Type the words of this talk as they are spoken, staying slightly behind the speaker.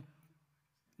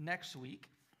next week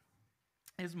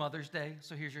is Mother's Day,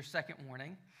 so here's your second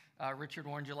warning. Richard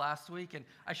warned you last week, and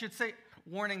I should say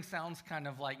warning sounds kind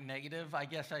of like negative, I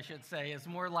guess I should say. It's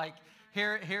more like,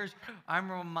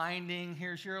 I'm reminding,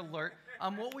 here's your alert.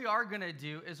 What we are going to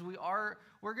do is we're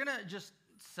going to just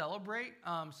celebrate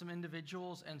some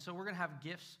individuals, and so we're going to have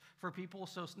gifts for people.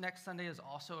 So next Sunday is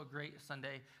also a great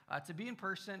Sunday to be in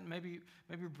person. Maybe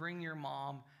bring your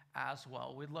mom as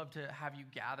well. We'd love to have you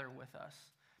gather with us.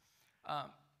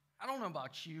 I don't know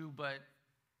about you, but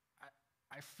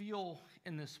I feel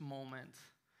in this moment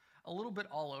a little bit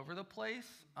all over the place.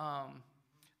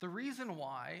 The reason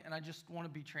why, and I just want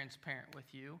to be transparent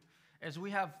with you, is we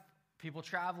have people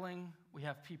traveling, we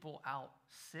have people out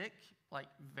sick, like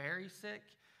very sick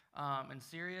and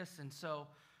serious. And so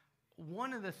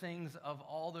one of the things of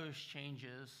all those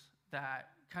changes that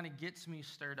kind of gets me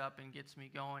stirred up and gets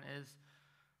me going is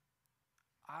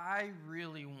I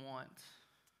really want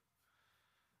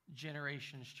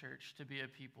Generations Church to be a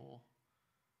people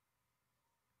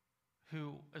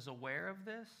who is aware of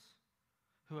this,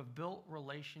 who have built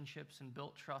relationships and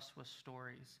built trust with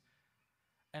stories,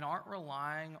 and aren't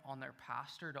relying on their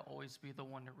pastor to always be the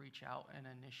one to reach out and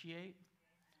initiate.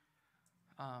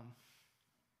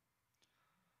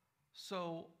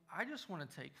 So I just want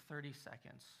to take 30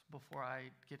 seconds before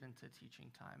I get into teaching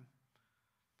time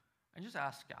and just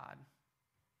ask God,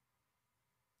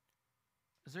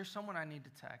 is there someone I need to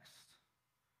text?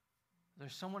 Is there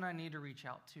someone I need to reach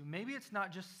out to? Maybe it's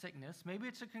not just sickness. Maybe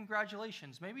it's a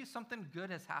congratulations. Maybe something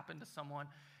good has happened to someone,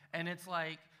 and it's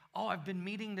like, oh, I've been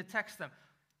meaning to text them.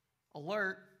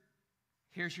 Alert,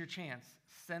 here's your chance.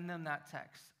 Send them that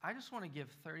text. I just want to give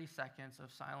 30 seconds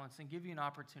of silence and give you an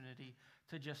opportunity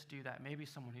to just do that. Maybe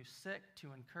someone who's sick,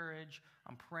 to encourage.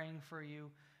 I'm praying for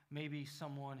you. Maybe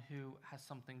someone who has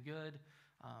something good.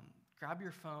 Grab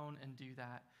your phone and do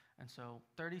that. And so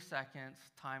 30 seconds,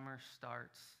 timer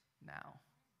starts now.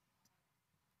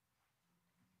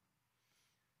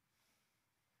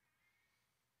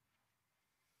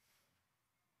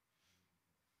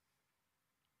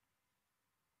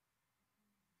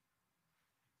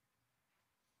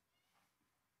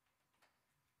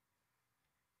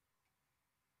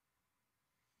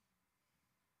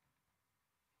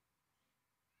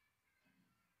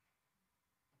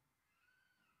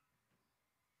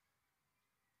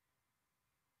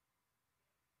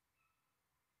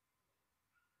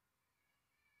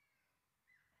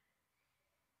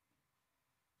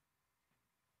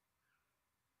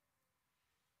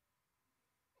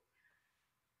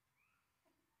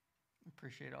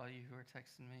 Appreciate all you who are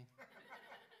texting me.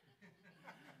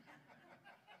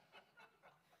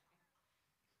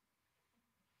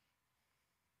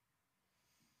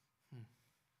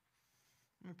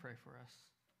 Let me pray for us.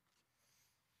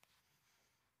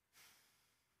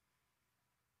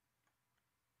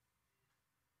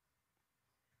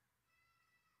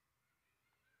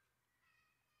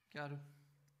 God,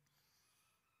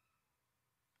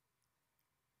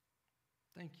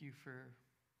 thank you for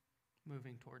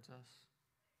moving towards us,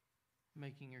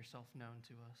 making yourself known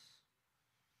to us,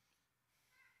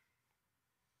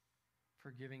 for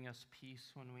giving us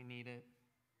peace when we need it,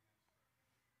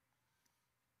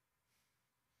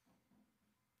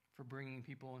 for bringing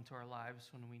people into our lives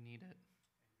when we need it.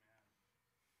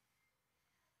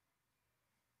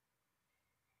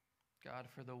 God,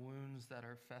 for the wounds that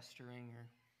are festering or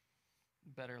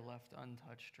better left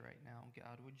untouched right now,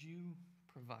 God, would you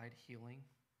provide healing?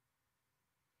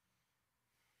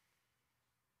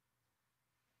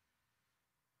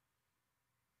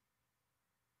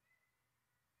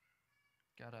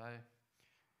 God, I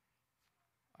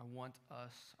want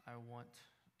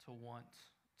to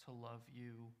love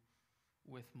you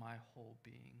with my whole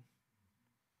being.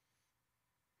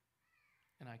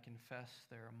 And I confess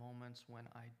there are moments when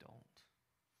I don't.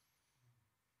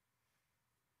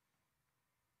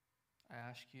 I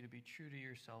ask you to be true to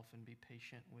yourself and be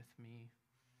patient with me,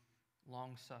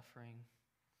 long-suffering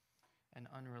and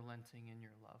unrelenting in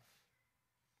your love.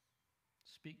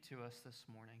 Speak to us this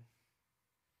morning,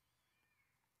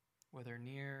 whether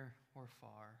near or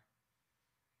far,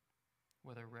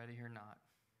 whether ready or not.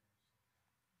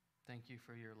 Thank you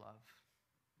for your love.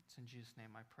 It's in Jesus' name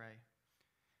I pray.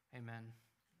 Amen.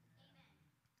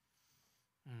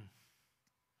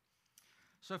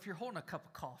 So if you're holding a cup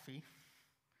of coffee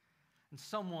and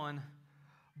someone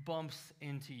bumps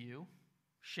into you,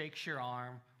 shakes your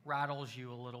arm, rattles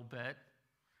you a little bit,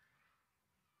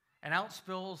 and out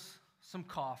spills some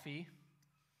coffee,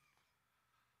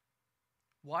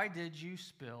 why did you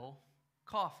spill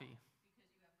coffee?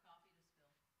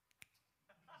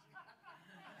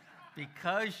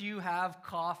 Because you have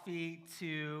coffee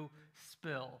to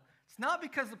spill. It's not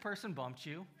because the person bumped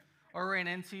you or ran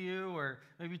into you or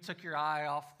maybe took your eye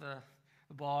off the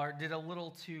ball or did a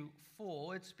little too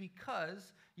full. It's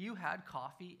because you had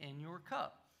coffee in your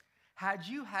cup. Had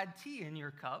you had tea in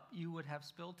your cup, you would have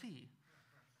spilled tea.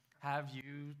 Have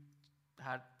you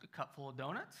had a cup full of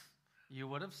donuts? You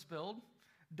would have spilled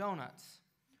donuts.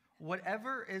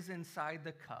 Whatever is inside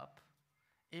the cup,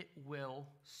 it will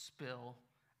spill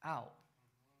out.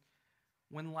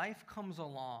 When life comes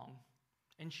along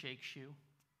and shakes you,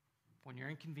 when you're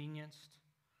inconvenienced,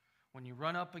 when you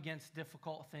run up against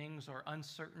difficult things or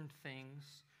uncertain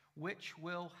things, which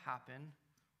will happen,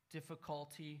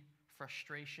 difficulty,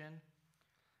 frustration,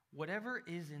 whatever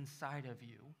is inside of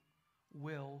you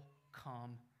will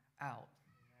come out.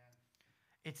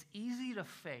 It's easy to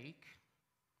fake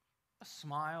a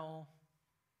smile,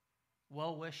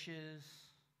 well wishes,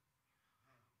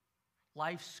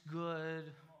 life's good,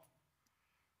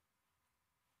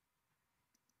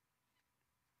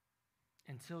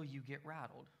 until you get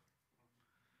rattled.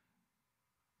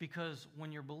 Because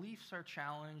when your beliefs are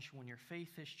challenged, when your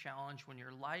faith is challenged, when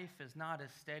your life is not as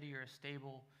steady or as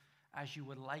stable as you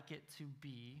would like it to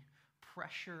be,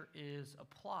 pressure is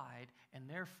applied, and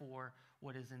therefore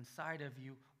what is inside of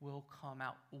you will come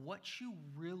out. What you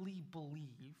really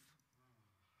believe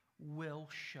will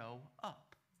show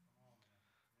up.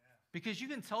 Because you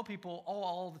can tell people,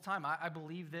 all the time, I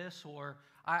believe this or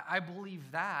I believe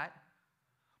that,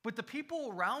 but the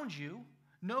people around you,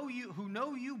 who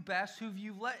know you best, who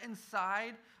you've let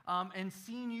inside and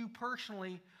seen you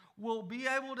personally, will be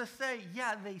able to say,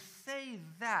 yeah, they say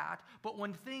that, but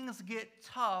when things get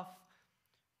tough,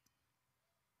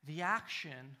 the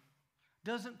action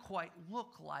doesn't quite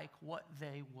look like what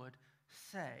they would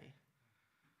say.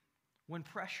 When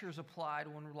pressure is applied,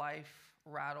 when life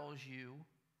rattles you,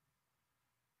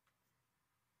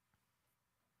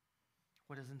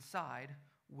 what is inside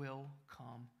will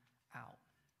come out.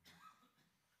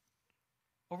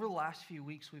 Over the last few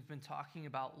weeks, we've been talking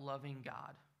about loving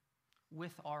God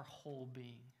with our whole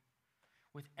being,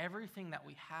 with everything that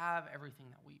we have, everything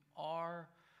that we are,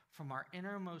 from our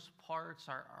innermost parts,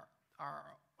 our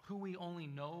who we only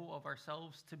know of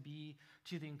ourselves to be,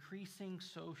 to the increasing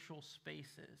social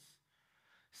spaces.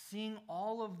 Seeing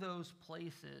all of those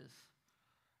places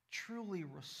truly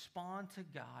respond to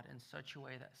God in such a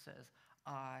way that says,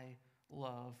 I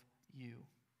love you.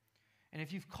 And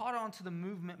if you've caught on to the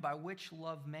movement by which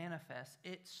love manifests,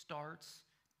 it starts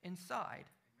inside.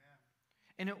 Amen.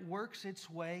 And it works its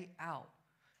way out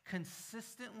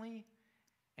consistently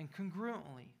and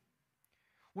congruently.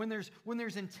 When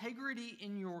there's integrity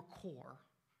in your core,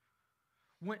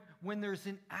 when there's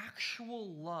an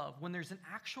actual love, when there's an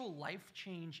actual life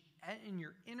change in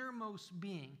your innermost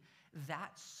being,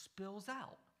 that spills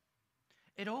out.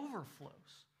 It overflows.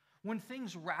 When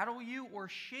things rattle you or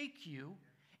shake you,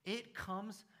 it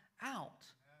comes out.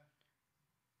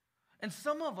 And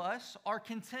some of us are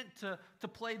content to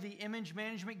play the image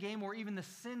management game or even the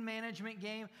sin management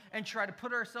game and try to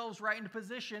put ourselves right into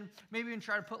position, maybe even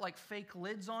try to put like fake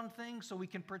lids on things so we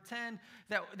can pretend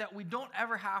that we don't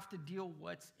ever have to deal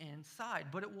what's inside,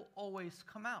 but it will always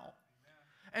come out.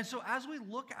 Amen. And so as we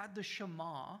look at the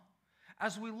Shema,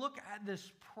 as we look at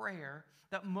this prayer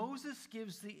that Moses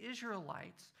gives the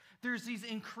Israelites, there's these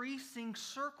increasing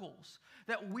circles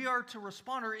that we are to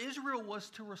respond, or Israel was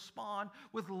to respond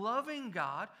with loving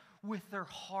God with their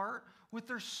heart, with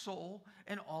their soul,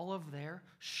 and all of their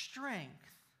strength.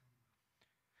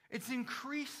 It's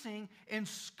increasing in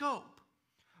scope,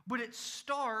 but it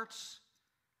starts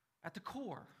at the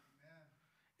core,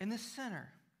 in the center.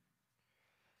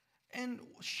 And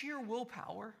sheer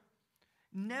willpower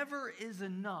never is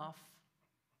enough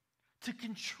to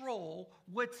control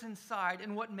what's inside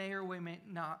and what may or may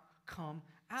not come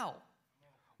out.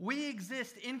 We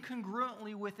exist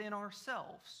incongruently within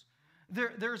ourselves.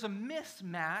 There's a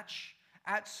mismatch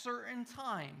at certain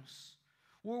times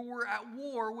where we're at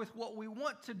war with what we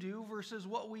want to do versus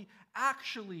what we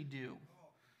actually do.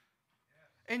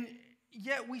 And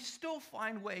yet we still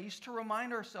find ways to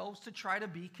remind ourselves to try to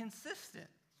be consistent.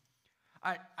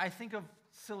 I think of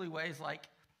silly ways like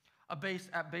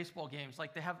at baseball games,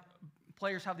 like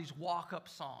players have these walk-up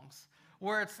songs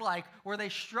where it's like, where they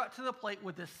strut to the plate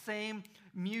with the same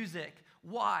music.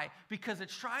 Why? Because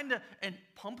it's trying to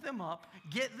pump them up,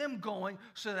 get them going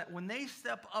so that when they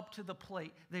step up to the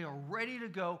plate, they are ready to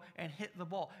go and hit the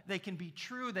ball. They can be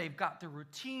true. They've got the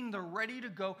routine. They're ready to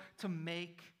go to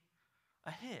make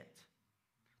a hit,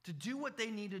 to do what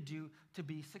they need to do to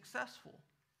be successful.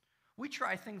 We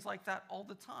try things like that all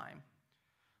the time.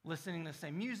 Listening to the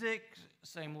same music,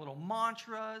 same little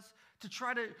mantras, to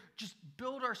try to just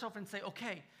build ourselves and say,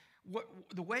 okay,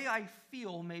 the way I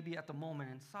feel maybe at the moment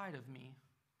inside of me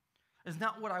is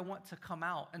not what I want to come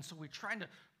out. And so we're trying to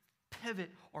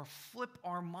pivot or flip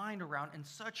our mind around in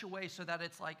such a way so that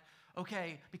it's like,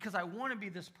 okay, because I want to be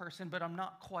this person, but I'm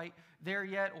not quite there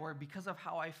yet, or because of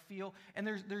how I feel. And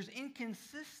there's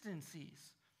inconsistencies.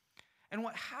 And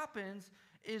what happens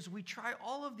is we try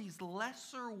all of these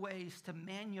lesser ways to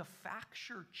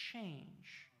manufacture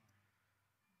change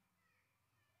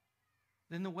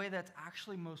than the way that's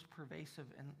actually most pervasive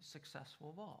and successful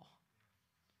of all,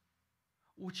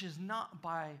 which is not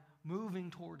by moving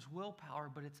towards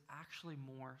willpower, but it's actually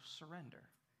more surrender.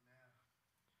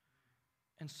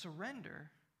 And surrender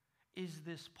is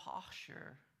this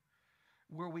posture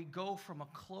where we go from a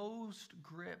closed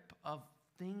grip of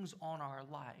things on our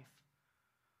life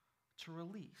to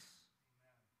release.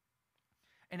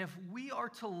 And if we are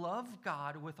to love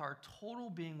God with our total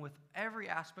being, with every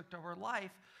aspect of our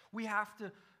life, we have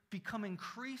to become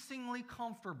increasingly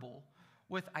comfortable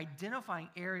with identifying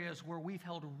areas where we've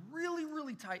held really,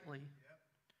 really tightly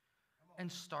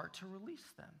and start to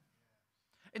release them.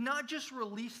 And not just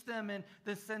release them in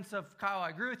the sense of, Kyle, I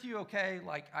agree with you, okay,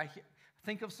 like I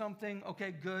think of something,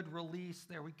 okay, good, release,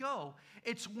 there we go.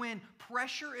 It's when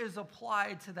pressure is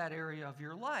applied to that area of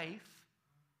your life.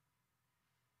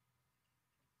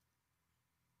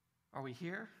 Are we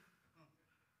here?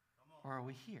 Or are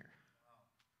we here?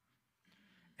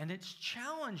 And it's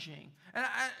challenging. And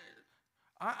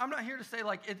I'm not here to say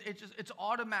like it's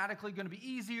automatically going to be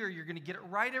easy or you're going to get it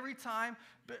right every time.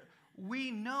 But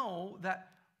we know that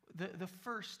the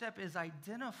first step is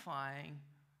identifying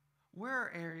where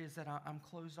are areas that I'm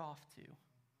closed off to.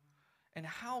 And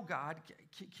how, God,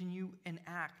 can you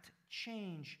enact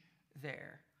change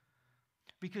there?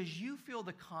 Because you feel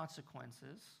the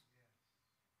consequences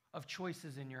of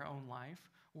choices in your own life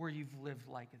where you've lived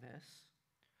like this.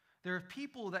 There are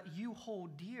people that you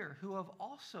hold dear who have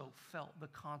also felt the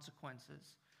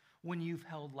consequences when you've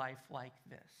held life like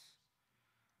this.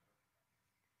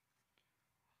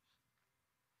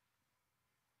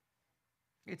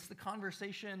 It's the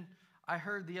conversation I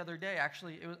heard the other day.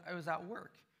 Actually, it was at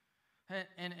work.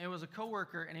 And it was a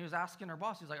coworker, and he was asking her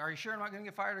boss, he's like, are you sure I'm not going to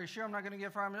get fired? Are you sure I'm not going to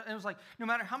get fired? And it was like, no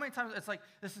matter how many times, it's like,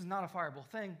 this is not a fireable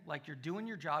thing. Like, you're doing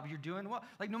your job, you're doing well.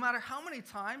 Like, no matter how many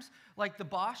times, like, the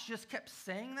boss just kept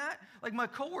saying that, like, my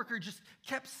coworker just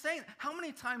kept saying, how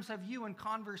many times have you in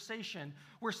conversation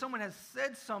where someone has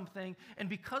said something, and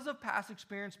because of past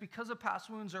experience, because of past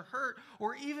wounds or hurt,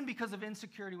 or even because of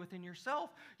insecurity within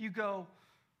yourself, you go,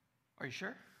 are you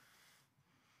sure?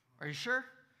 Are you sure?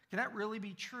 Can that really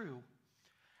be true?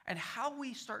 And how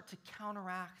we start to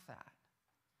counteract that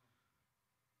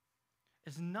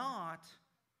is not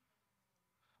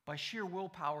by sheer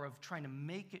willpower of trying to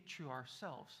make it true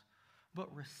ourselves,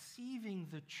 but receiving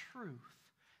the truth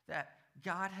that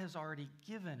God has already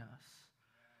given us,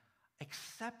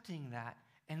 accepting that,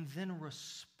 and then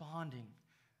responding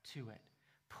to it,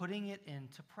 putting it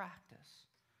into practice.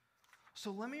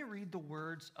 So let me read the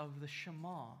words of the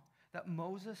Shema that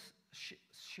Moses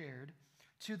shared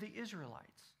to the Israelites.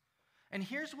 And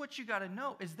here's what you got to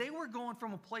know, is they were going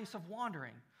from a place of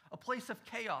wandering, a place of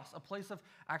chaos, a place of,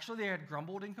 actually they had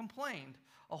grumbled and complained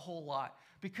a whole lot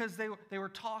because they were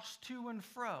tossed to and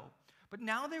fro. But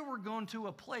now they were going to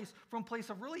a place, from a place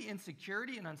of really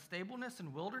insecurity and unstableness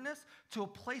and wilderness to a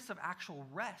place of actual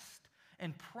rest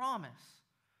and promise.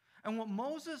 And what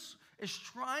Moses is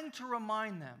trying to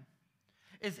remind them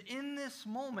is in this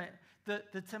moment,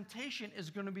 the temptation is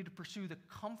going to be to pursue the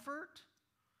comfort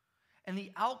and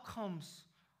the outcomes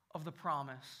of the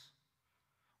promise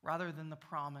rather than the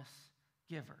promise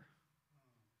giver.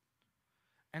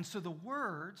 And so the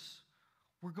words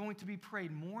were going to be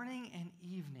prayed morning and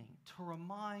evening to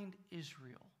remind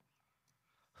Israel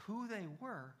who they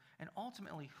were and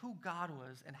ultimately who God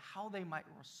was and how they might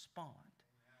respond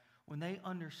when they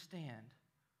understand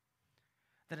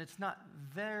that it's not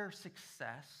their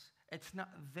success, it's not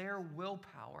their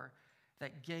willpower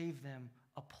that gave them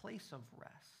a place of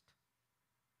rest,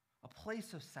 a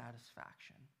place of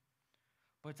satisfaction,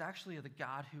 but it's actually the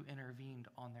God who intervened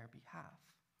on their behalf.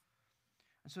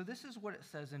 And so this is what it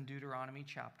says in Deuteronomy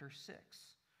chapter 6,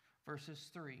 verses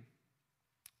 3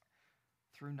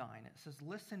 through 9. It says,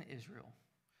 listen, Israel,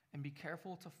 and be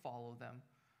careful to follow them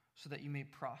so that you may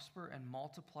prosper and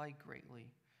multiply greatly.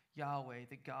 Yahweh,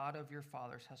 the God of your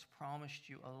fathers, has promised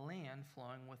you a land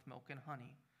flowing with milk and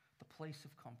honey, the place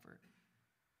of comfort.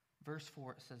 Verse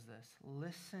 4, it says this,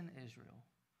 listen, Israel,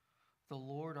 the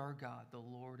Lord our God, the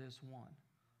Lord is one.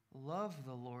 Love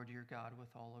the Lord your God with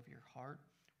all of your heart,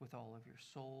 with all of your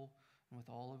soul, and with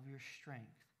all of your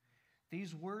strength.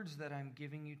 These words that I'm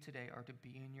giving you today are to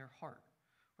be in your heart.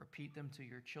 Repeat them to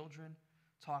your children.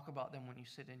 Talk about them when you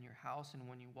sit in your house and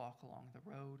when you walk along the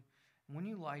road, and when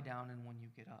you lie down and when you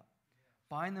get up.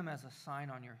 Bind them as a sign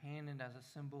on your hand and as a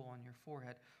symbol on your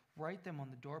forehead. Write them on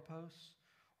the doorposts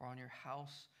or on your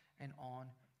house and on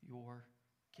your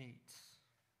gates.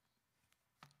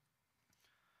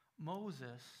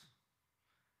 Moses,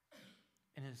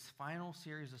 in his final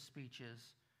series of speeches,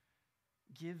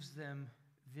 gives them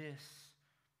this,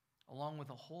 along with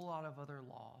a whole lot of other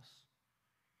laws,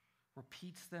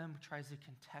 repeats them, tries to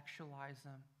contextualize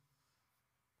them,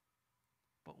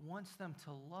 but wants them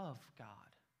to love God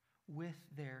with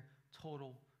their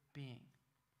total being.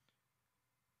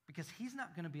 Because he's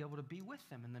not going to be able to be with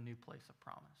them in the new place of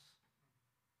promise.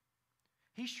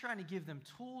 He's trying to give them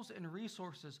tools and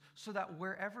resources so that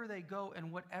wherever they go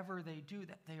and whatever they do,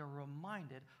 that they are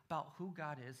reminded about who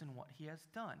God is and what he has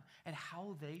done and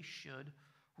how they should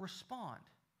respond.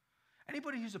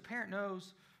 Anybody who's a parent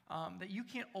knows that you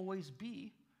can't always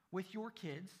be with your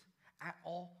kids at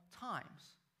all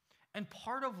times. And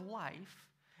part of life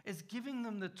is giving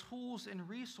them the tools and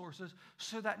resources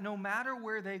so that no matter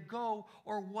where they go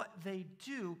or what they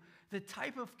do, the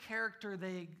type of character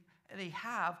they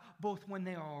have, both when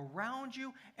they are around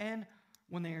you and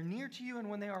when they are near to you and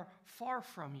when they are far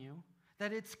from you,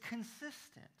 that it's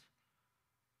consistent.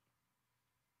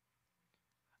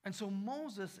 And so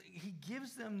Moses, he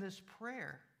gives them this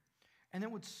prayer, and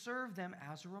it would serve them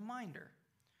as a reminder.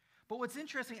 But what's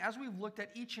interesting, as we've looked at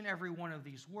each and every one of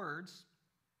these words,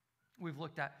 we've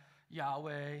looked at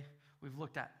Yahweh, we've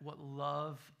looked at what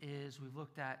love is, we've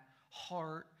looked at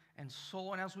heart and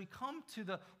soul. And as we come to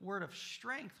the word of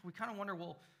strength, we kind of wonder,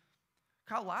 well,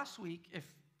 Kyle, last week,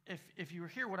 if you were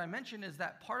here, what I mentioned is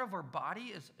that part of our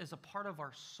body is a part of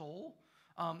our soul.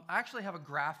 I actually have a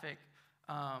graphic.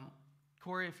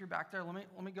 Corey, if you're back there, let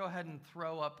me go ahead and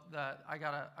throw up I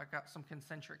got some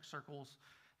concentric circles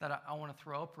that I want to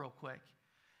throw up real quick.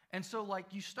 And so, like,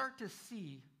 you start to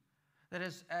see that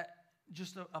as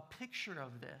just a picture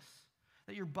of this,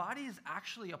 that your body is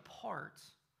actually a part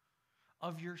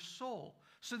of your soul.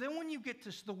 So then when you get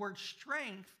to the word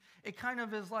strength, it kind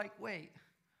of is like, wait,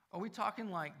 are we talking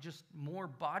like just more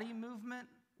body movement,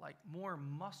 like more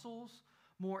muscles,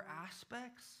 more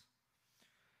aspects?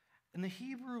 And the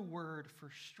Hebrew word for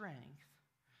strength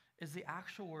is the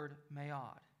actual word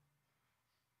mayad.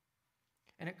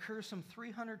 And it occurs some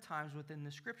 300 times within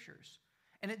the scriptures.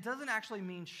 And it doesn't actually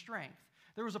mean strength.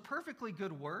 There was a perfectly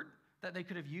good word that they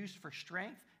could have used for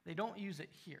strength. They don't use it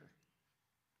here.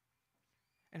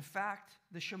 In fact,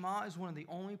 the Shema is one of the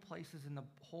only places in the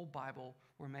whole Bible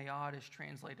where mayad is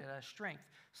translated as strength.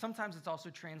 Sometimes it's also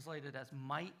translated as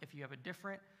might if you have a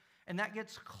different. And that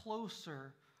gets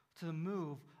closer to the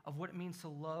move of what it means to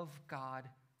love God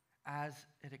as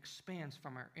it expands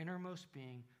from our innermost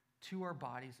being to our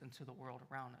bodies and to the world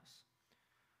around us.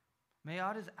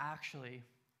 Mayad is actually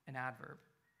an adverb,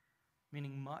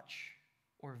 meaning much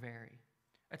or very.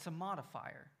 It's a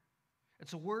modifier.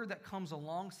 It's a word that comes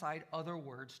alongside other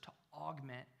words to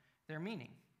augment their meaning.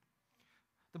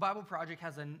 The Bible Project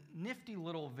has a nifty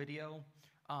little video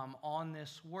on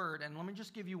this word, and let me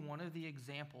just give you one of the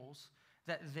examples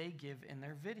that they give in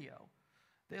their video.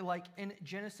 Like in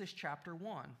Genesis chapter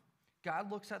 1,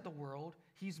 God looks at the world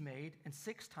he's made, and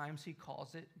 6 times he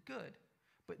calls it good.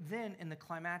 But then in the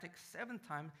climactic 7th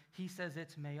time, he says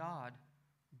it's mayad,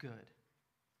 good.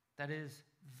 That is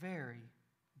very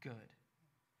good.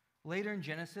 Later in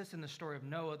Genesis, in the story of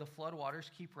Noah, the flood waters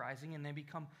keep rising and they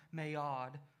become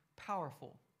mayad,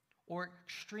 powerful, or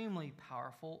extremely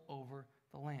powerful over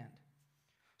the land.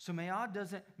 So mayad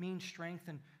doesn't mean strength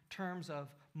in terms of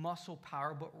muscle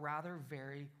power, but rather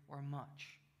very or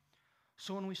much.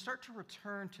 So when we start to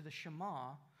return to the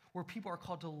Shema, where people are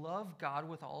called to love God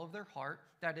with all of their heart,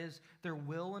 that is their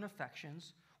will and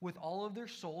affections, with all of their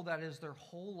soul, that is their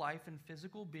whole life and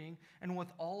physical being, and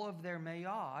with all of their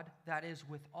mayad, that is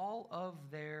with all of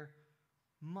their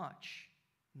muchness.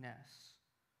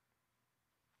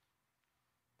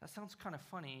 That sounds kind of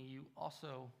funny. You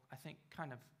also, I think,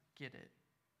 kind of get it.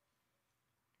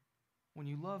 When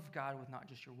you love God with not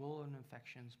just your will and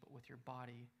affections, but with your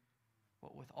body,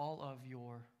 but with all of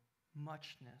your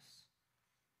muchness,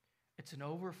 it's an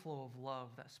overflow of love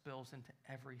that spills into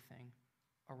everything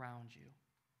around you.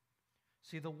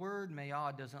 See, the word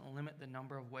mayad doesn't limit the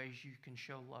number of ways you can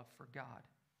show love for God.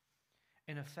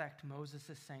 In effect, Moses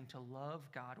is saying to love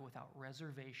God without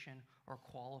reservation or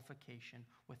qualification,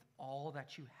 with all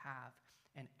that you have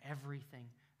and everything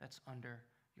that's under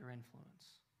your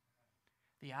influence.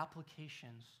 The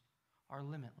applications are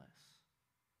limitless.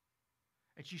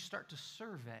 As you start to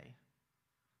survey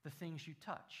the things you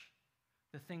touch,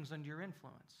 the things under your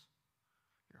influence,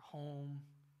 your home,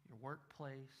 your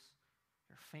workplace,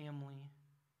 your family.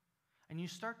 And you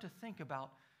start to think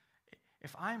about,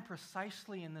 if I'm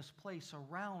precisely in this place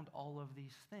around all of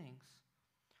these things,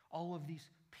 all of these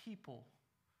people,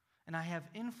 and I have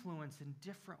influence in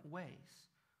different ways,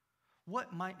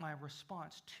 what might my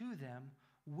response to them,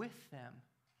 with them,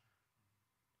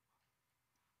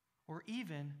 or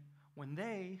even when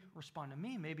they respond to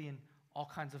me, maybe in all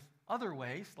kinds of other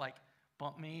ways, like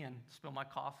bump me and spill my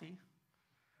coffee,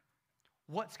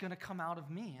 what's going to come out of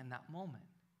me in that moment?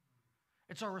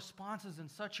 It's our responses in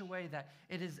such a way that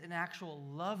it is an actual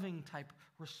loving type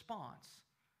response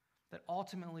that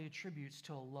ultimately attributes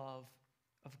to a love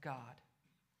of God.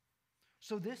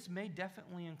 So this may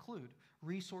definitely include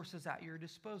resources at your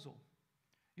disposal,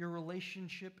 your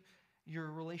relationship,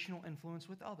 your relational influence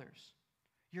with others,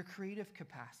 your creative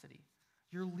capacity,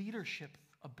 your leadership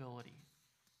ability.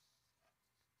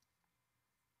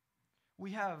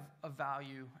 We have a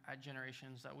value at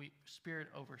Generations that we spirit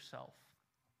over self.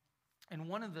 And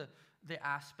one of the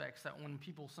aspects that when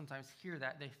people sometimes hear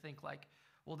that, they think like,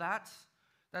 well, that's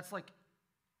like,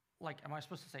 am I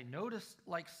supposed to say no to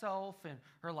like self, and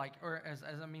or as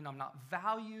I mean I'm not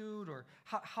valued, or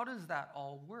how does that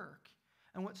all work?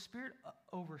 And what spirit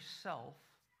over self,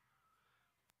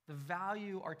 the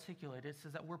value articulated,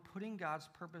 says that we're putting God's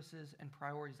purposes and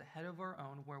priorities ahead of our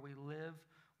own, where we live,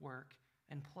 work,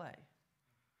 and play.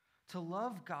 To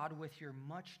love God with your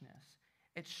muchness,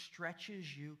 it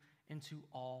stretches you into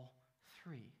all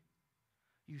three.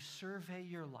 You survey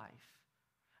your life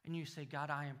and you say, God,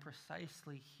 I am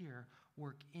precisely here.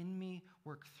 Work in me,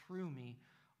 work through me.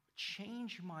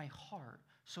 Change my heart,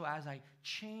 so as I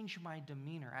change my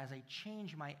demeanor, as I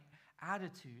change my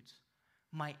attitudes,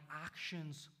 my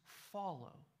actions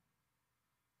follow.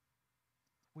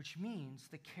 Which means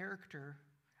the character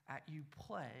at you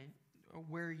play, or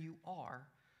where you are,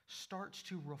 starts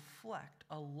to reflect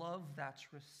a love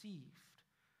that's received.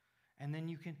 And then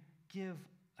you can give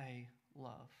a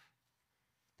love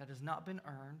that has not been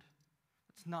earned,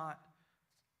 it's not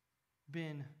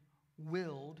been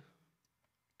willed,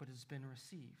 but has been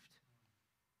received.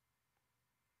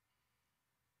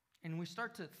 And we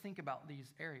start to think about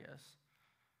these areas: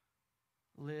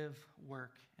 live,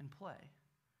 work, and play.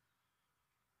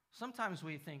 Sometimes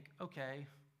we think, okay,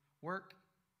 work,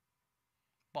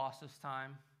 boss's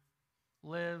time;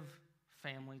 live,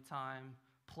 family time;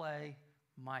 play,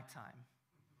 my time.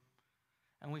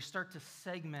 And we start to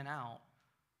segment out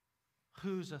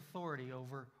whose authority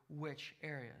over which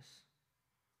areas.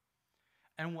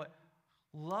 And what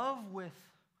love with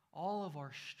all of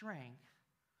our strength,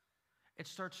 it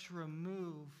starts to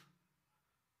remove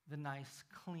the nice,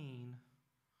 clean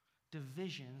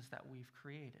divisions that we've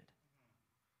created.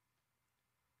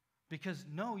 Because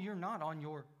no, you're not on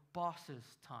your boss's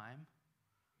time.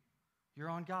 You're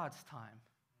on God's time.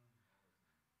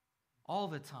 All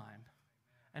the time.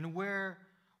 And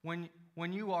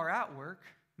when you are at work,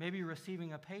 maybe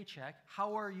receiving a paycheck,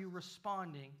 how are you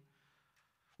responding?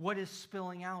 What is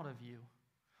spilling out of you?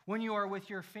 When you are with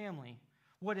your family,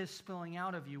 what is spilling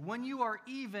out of you? When you are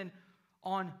even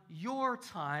on your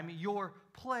time, your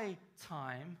play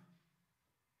time,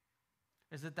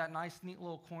 is it that nice, neat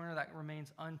little corner that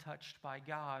remains untouched by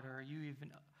God? Or are you even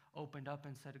opened up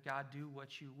and said, God, do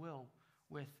what you will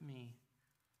with me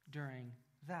during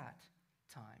that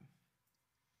time?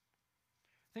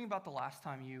 Think about the last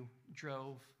time you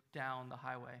drove down the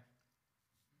highway.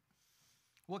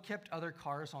 What kept other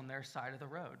cars on their side of the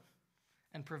road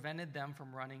and prevented them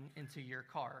from running into your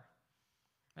car?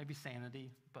 Maybe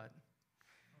sanity, but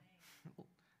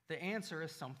the answer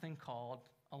is something called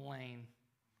a lane.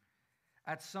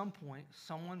 At some point,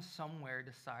 someone somewhere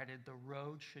decided the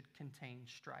road should contain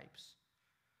stripes.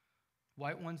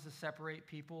 White ones to separate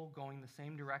people going the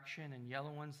same direction, and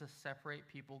yellow ones to separate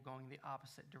people going the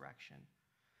opposite direction.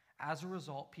 As a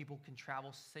result, people can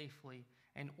travel safely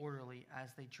and orderly as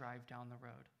they drive down the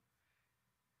road.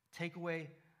 Take away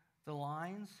the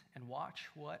lines and watch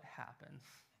what happens.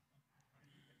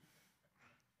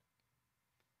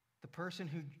 The person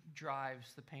who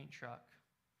drives the paint truck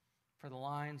for the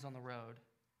lines on the road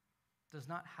does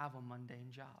not have a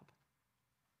mundane job.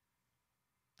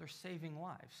 They're saving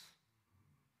lives.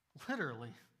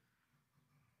 Literally.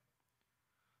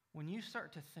 When you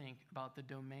start to think about the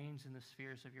domains and the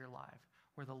spheres of your life,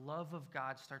 where the love of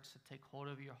God starts to take hold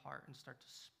of your heart and start to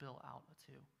spill out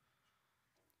too,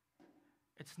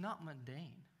 it's not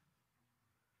mundane.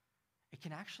 It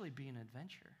can actually be an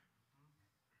adventure.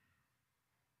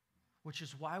 Which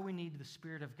is why we need the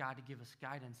Spirit of God to give us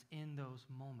guidance in those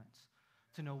moments,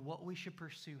 to know what we should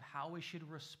pursue, how we should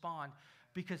respond,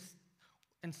 because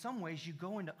in some ways you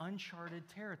go into uncharted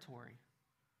territory.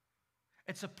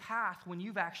 It's a path when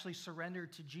you've actually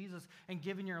surrendered to Jesus and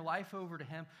given your life over to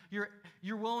him.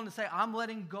 You're willing to say, I'm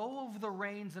letting go of the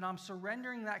reins and I'm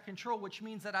surrendering that control, which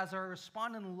means that as I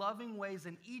respond in loving ways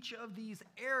in each of these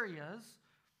areas,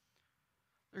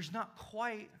 there's not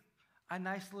quite a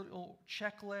nice little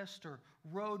checklist or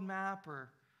roadmap or,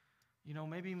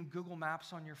 maybe even Google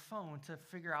Maps on your phone to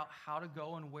figure out how to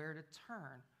go and where to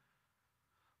turn.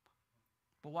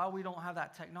 But while we don't have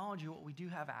that technology, what we do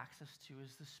have access to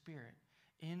is the Spirit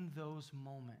in those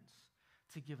moments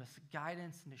to give us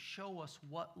guidance and to show us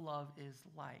what love is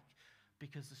like,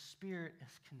 because the Spirit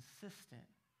is consistent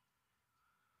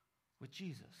with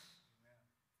Jesus. Amen.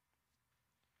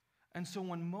 And so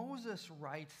when Moses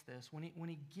writes this, when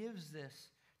he gives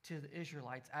this to the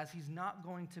Israelites, as he's not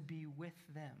going to be with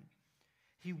them,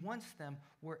 he wants them,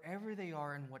 wherever they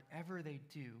are and whatever they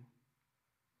do,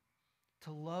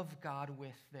 to love God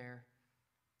with their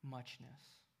muchness.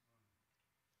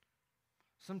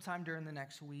 Sometime during the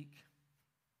next week,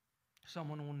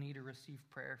 someone will need to receive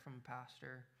prayer from a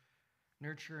pastor,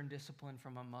 nurture and discipline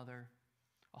from a mother,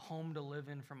 a home to live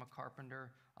in from a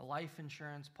carpenter, a life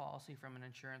insurance policy from an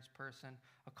insurance person,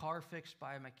 a car fixed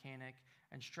by a mechanic,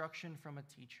 instruction from a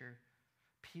teacher.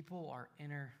 People are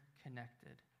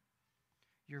interconnected.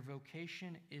 Your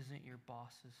vocation isn't your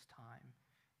boss's time.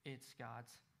 It's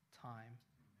God's time.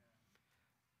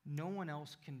 No one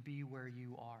else can be where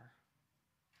you are.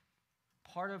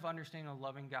 Part of understanding a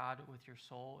loving God with your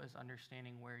soul is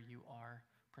understanding where you are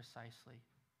precisely.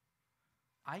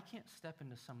 I can't step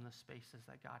into some of the spaces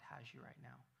that God has you right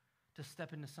now, to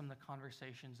step into some of the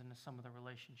conversations, into some of the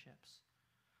relationships.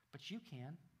 But you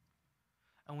can.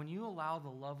 And when you allow the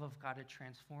love of God to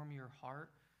transform your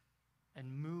heart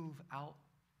and move out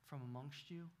from amongst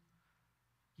you,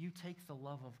 you take the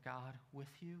love of God with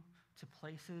you to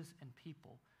places and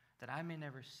people that I may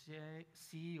never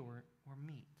see or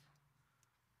meet.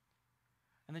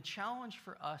 And the challenge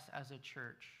for us as a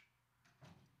church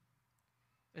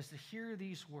is to hear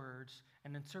these words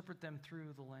and interpret them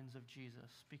through the lens of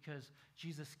Jesus, because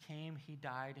Jesus came, he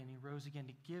died, and he rose again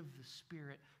to give the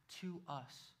Spirit to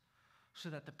us so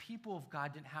that the people of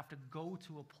God didn't have to go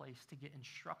to a place to get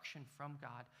instruction from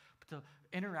God, but to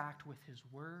interact with his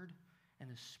word and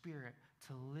the Spirit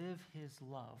to live his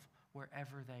love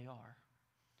wherever they are.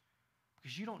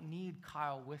 Because you don't need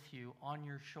Kyle with you on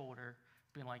your shoulder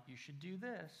being like, you should do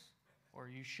this or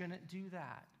you shouldn't do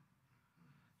that.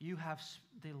 You have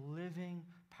the living,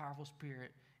 powerful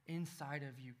Spirit inside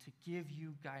of you to give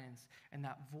you guidance, and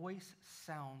that voice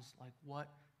sounds like what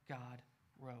God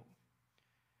wrote.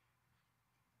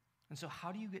 And so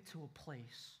how do you get to a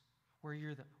place where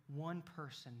you're the one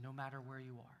person no matter where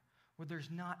you are, where there's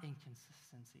not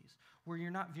inconsistencies, where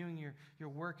you're not viewing your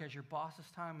work as your boss's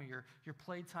time or your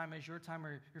play time as your time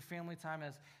or your family time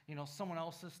as someone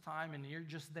else's time, and you're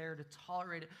just there to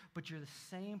tolerate it, but you're the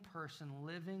same person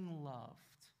living loved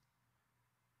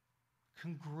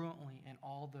congruently in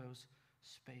all those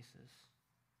spaces.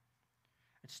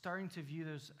 It's starting to view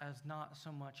those as not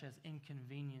so much as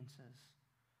inconveniences,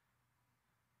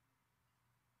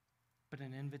 but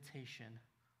an invitation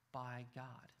by God.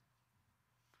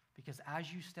 Because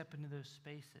as you step into those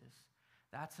spaces,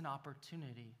 that's an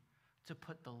opportunity to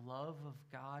put the love of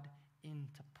God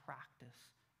into practice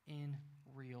in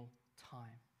real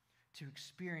time, to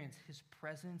experience his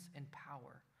presence and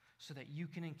power so that you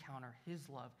can encounter his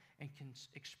love and can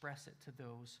express it to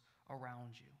those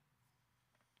around you.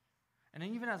 And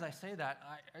even as I say that,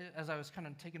 as I was kind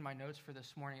of taking my notes for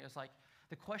this morning, it's like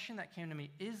the question that came to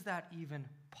me, is that even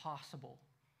possible?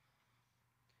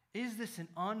 Is this an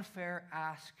unfair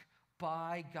ask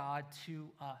by God to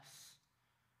us?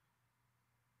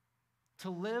 To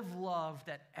live loved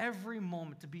at every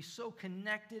moment, to be so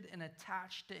connected and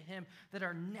attached to him that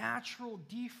our natural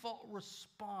default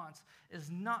response is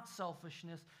not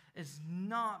selfishness, is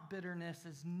not bitterness,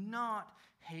 is not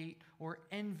hate or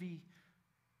envy,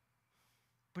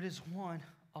 but is one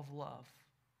of love.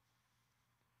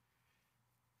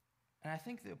 And I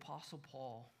think the Apostle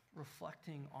Paul,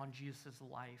 reflecting on Jesus'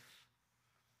 life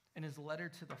in his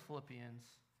letter to the Philippians,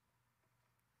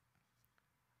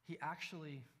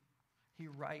 he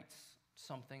writes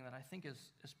something that I think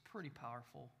is pretty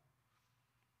powerful.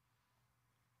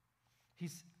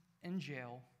 He's in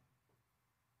jail.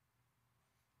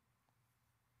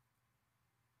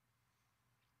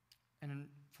 And in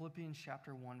Philippians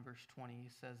chapter 1, verse 20, he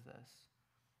says this: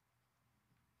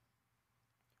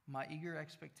 "My eager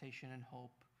expectation and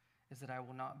hope is that I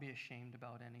will not be ashamed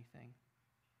about anything,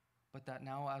 but that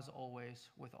now, as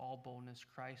always, with all boldness,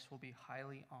 Christ will be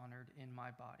highly honored in my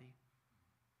body,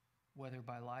 whether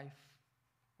by life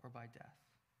or by death."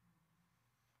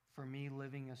 For me,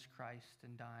 living is Christ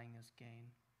and dying is gain.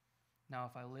 Now,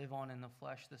 if I live on in the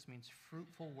flesh, this means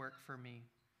fruitful work for me,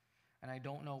 and I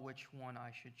don't know which one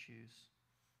I should choose.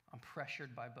 I'm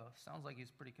pressured by both. Sounds like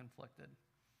he's pretty conflicted.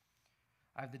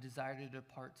 I have the desire to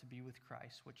depart to be with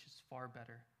Christ, which is far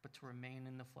better, but to remain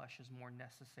in the flesh is more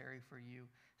necessary for you.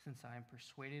 Since I am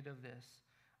persuaded of this,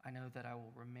 I know that I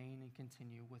will remain and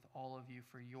continue with all of you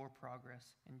for your progress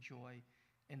and joy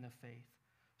in the faith,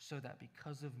 so that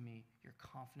because of me, your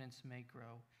confidence may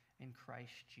grow in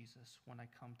Christ Jesus when I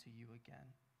come to you again.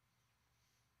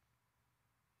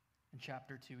 In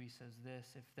chapter 2, he says this,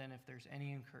 if there's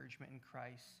any encouragement in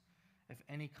Christ, if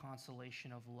any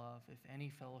consolation of love, if any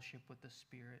fellowship with the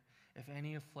Spirit, if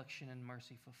any affliction and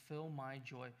mercy, fulfill my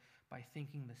joy by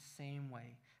thinking the same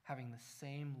way, having the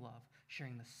same love,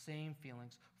 sharing the same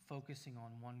feelings, focusing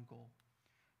on one goal.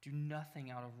 Do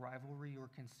nothing out of rivalry or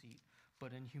conceit,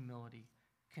 but in humility,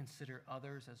 consider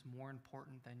others as more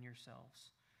important than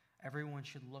yourselves. Everyone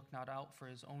should look not out for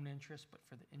his own interests, but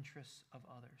for the interests of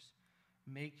others.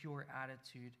 Make your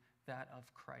attitude that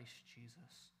of Christ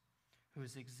Jesus, who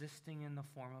is existing in the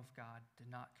form of God, did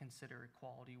not consider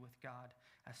equality with God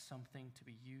as something to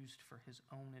be used for his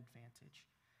own advantage.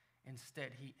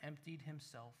 Instead, he emptied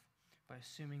himself by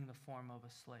assuming the form of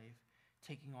a slave,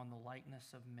 taking on the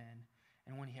likeness of men.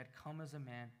 And when he had come as a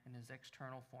man in his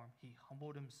external form, he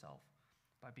humbled himself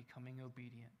by becoming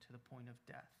obedient to the point of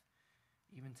death,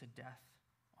 even to death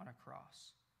on a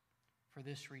cross. For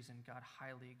this reason, God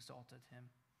highly exalted him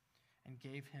and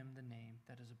gave him the name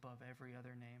that is above every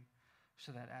other name,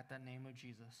 so that at that name of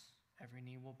Jesus, every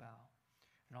knee will bow,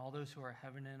 and all those who are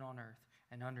heaven and on earth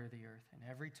and under the earth, and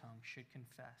every tongue should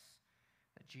confess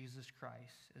that Jesus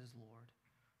Christ is Lord,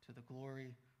 to the glory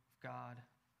of God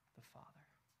the Father.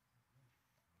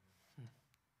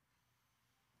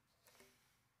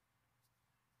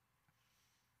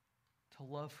 To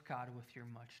love God with your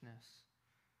muchness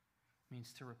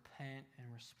means to repent and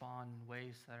respond in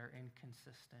ways that are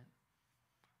inconsistent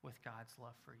with God's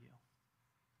love for you.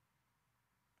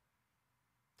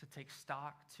 To take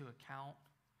stock, to account,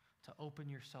 to open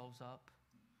yourselves up,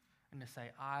 and to say,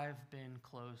 I've been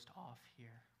closed off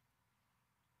here.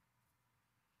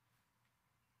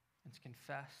 And to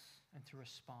confess and to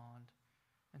respond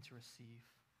and to receive.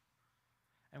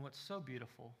 And what's so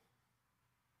beautiful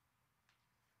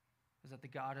is that the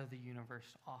God of the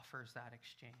universe offers that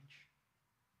exchange.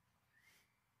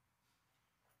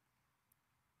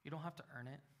 You don't have to earn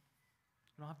it.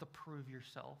 You don't have to prove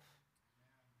yourself.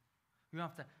 You don't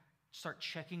have to start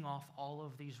checking off all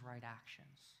of these right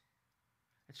actions.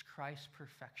 It's Christ's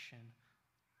perfection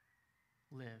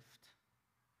lived,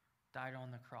 died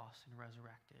on the cross, and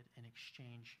resurrected in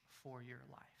exchange for your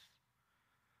life,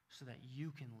 so that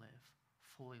you can live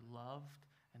fully loved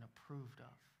and approved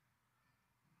of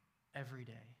every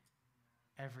day,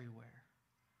 everywhere,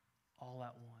 all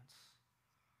at once,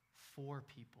 for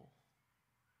people,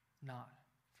 not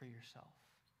for yourself.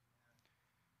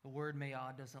 The word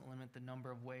mayad doesn't limit the number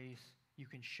of ways you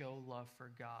can show love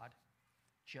for God,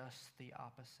 just the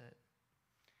opposite.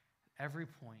 Every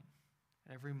point,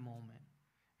 every moment,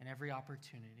 and every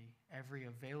opportunity, every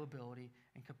availability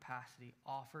and capacity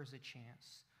offers a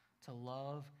chance to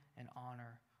love and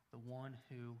honor the one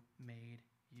who made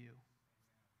you.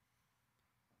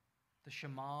 The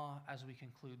Shema, as we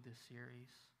conclude this series,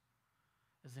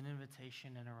 is an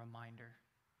invitation and a reminder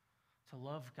to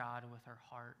love God with our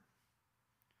heart,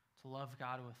 to love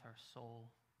God with our soul,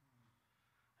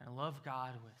 and love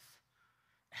God with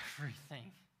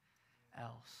everything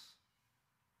else,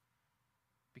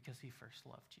 because he first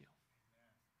loved you.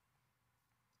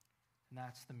 And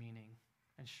that's the meaning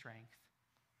and strength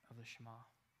of the Shema.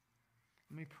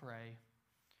 Let me pray,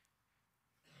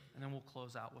 and then we'll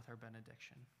close out with our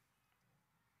benediction.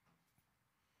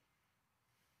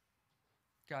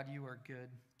 God, you are good.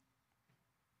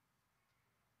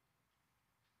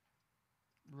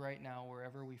 Right now,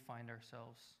 wherever we find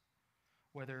ourselves,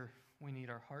 whether we need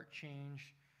our heart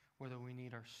changed, whether we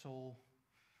need our soul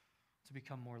to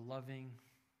become more loving,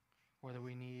 whether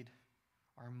we need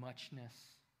our muchness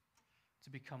to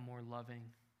become more loving.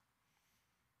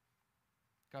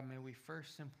 God, may we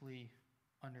first simply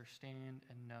understand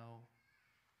and know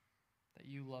that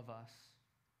you love us.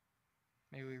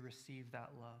 May we receive that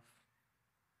love,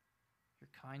 your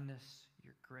kindness,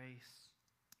 your grace.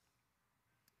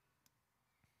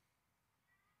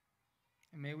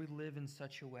 And may we live in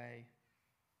such a way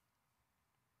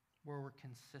where we're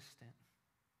consistent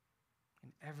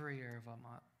in every area of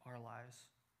our lives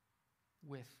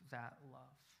with that love.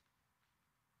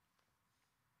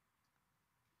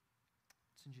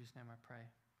 It's in Jesus' name I pray.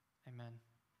 Amen.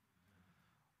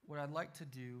 What I'd like to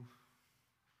do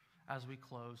as we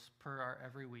close, per our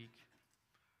every week,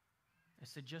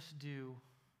 is to just do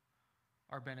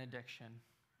our benediction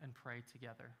and pray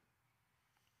together.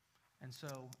 And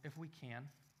so, if we can.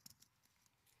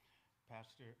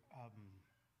 Pastor,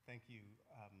 thank you.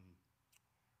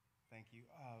 Thank you.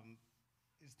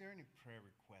 Is there any prayer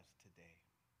request today?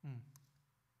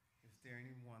 Is there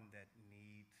anyone that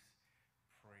needs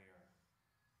prayer?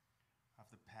 I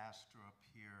have the pastor up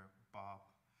here, Bob.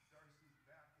 Darcy's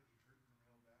back is hurting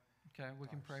real bad. Okay, we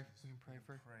can pray. We can pray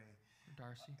for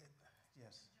Darcy.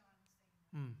 Yes.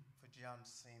 Mm. For John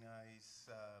Cena, he's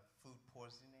food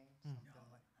poisoning, something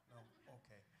like. No,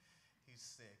 okay. He's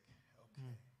sick.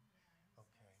 Okay.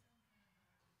 Okay.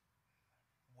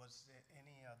 Was there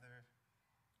any other?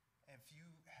 If you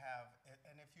have,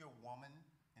 and if you're a woman,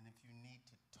 and if you need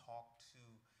to talk to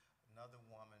another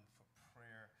woman for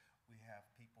prayer, we have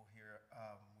people here.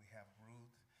 We have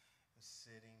Ruth is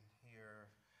sitting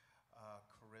here,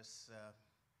 Carissa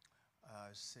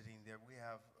is sitting there. We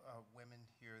have women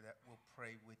here that will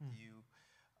pray with you.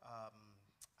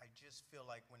 I just feel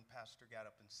like when Pastor got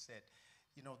up and said,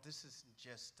 you know, this isn't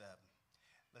just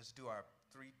let's do our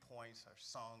 3 points, our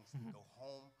songs, and go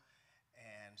home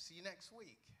and see you next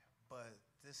week. But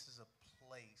this is a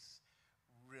place,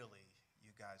 really,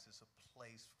 you guys, it's a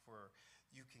place where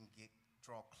you can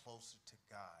draw closer to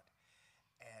God.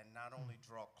 And not only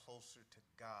draw closer to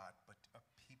God, but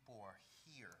people are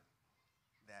here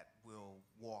that will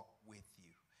walk with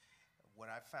you.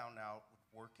 What I found out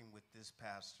working with this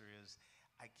pastor is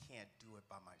I can't do it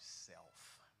by myself.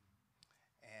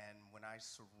 And when I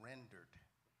surrendered,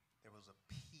 there was a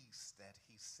peace that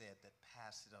he said that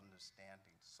passes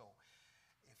understanding. So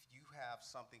if you have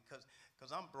something, because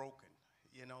I'm broken,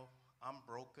 you know, I'm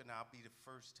broken. I'll be the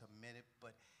first to admit it,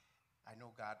 but I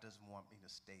know God doesn't want me to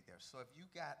stay there. So if you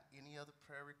got any other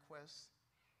prayer requests?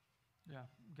 Yeah,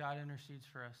 God intercedes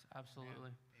for us,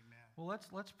 absolutely. Amen. Well,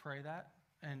 let's pray that,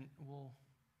 and we'll.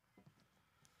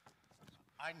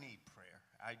 I need prayer.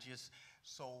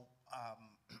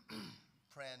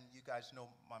 Praying, you guys know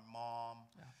my mom,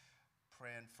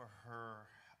 praying for her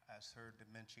as her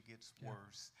dementia gets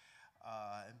worse.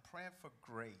 And praying for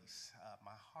Grace.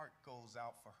 My heart goes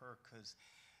out for her because,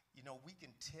 you know, we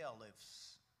can tell if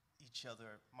each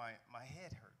other, my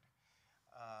head hurt,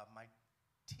 my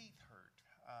teeth hurt,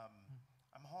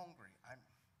 I'm hungry.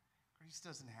 Grace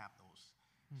doesn't have those.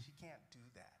 She can't do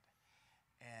that.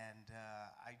 And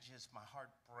my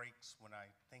heart breaks when I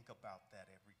think about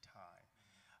that every time.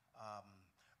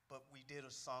 But we did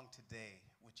a song today,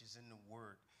 which is in the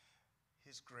Word.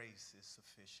 His grace is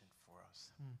sufficient for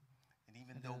us. And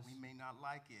even though we may not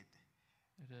like it,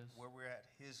 where we're at,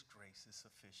 His grace is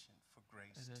sufficient for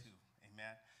grace too.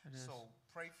 Amen? So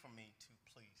pray for me too,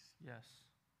 please. Yes.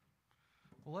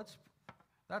 Well,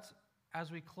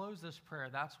 as we close this prayer,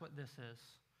 that's what this is.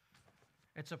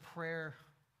 It's a prayer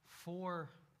for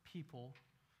people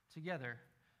together.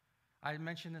 I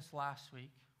mentioned this last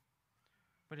week,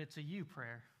 but it's a you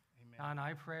prayer. Amen. Not an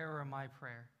I prayer or a my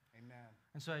prayer. Amen.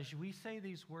 And so as we say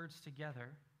these words together,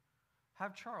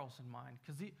 have Charles in mind,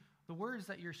 because the words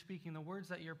that you're speaking, the words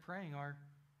that you're praying are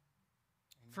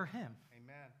for him.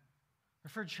 Amen. They're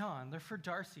for John. They're for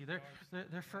Darcy. They're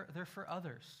for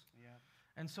others. Yeah.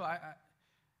 And so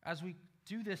as we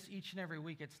do this each and every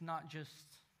week, it's not just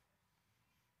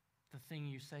the thing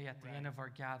you say at the end of our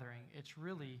gathering. It's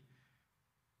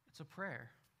a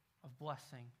prayer of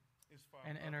blessing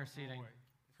and interceding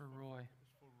for Roy.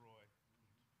 It's for Roy.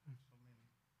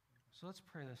 So let's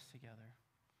pray this together.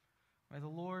 May the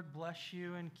Lord bless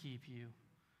you and keep you.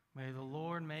 May the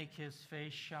Lord make his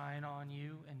face shine on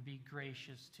you and be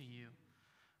gracious to you.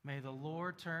 May the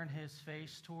Lord turn his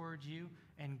face toward you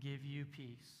and give you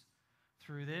peace.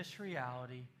 Through this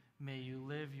reality, may you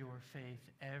live your faith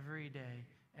every day,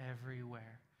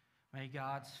 everywhere. May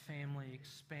God's family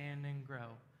expand and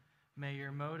grow. May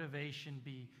your motivation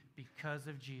be because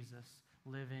of Jesus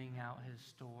living out his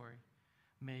story.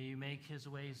 May you make his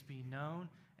ways be known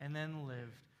and then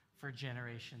lived for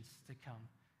generations to come.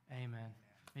 Amen.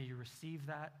 May you receive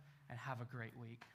that and have a great week.